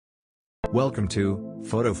Welcome to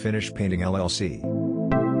Photo Finish Painting LLC.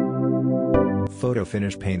 Photo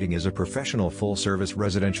Finish Painting is a professional full-service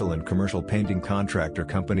residential and commercial painting contractor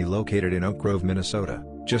company located in Oak Grove, Minnesota,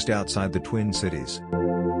 just outside the Twin Cities.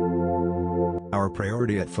 Our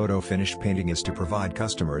priority at Photo Finish Painting is to provide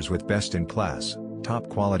customers with best-in-class,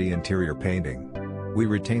 top-quality interior painting. We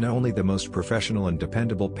retain only the most professional and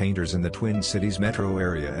dependable painters in the Twin Cities metro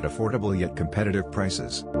area at affordable yet competitive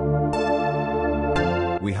prices.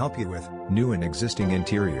 We help you with new and existing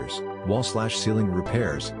interiors, wall/ceiling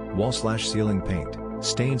repairs, wall/ceiling paint,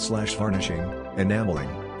 stain/varnishing, enameling,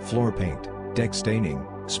 floor paint, deck staining,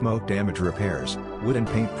 smoke damage repairs, wood and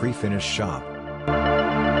paint pre-finish shop.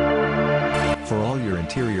 For all your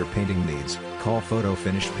interior painting needs, call Photo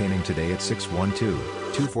Finish Painting today at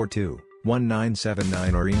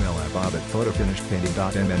 612-242-1979 or email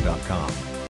bob@photofinishpainting.mn.com.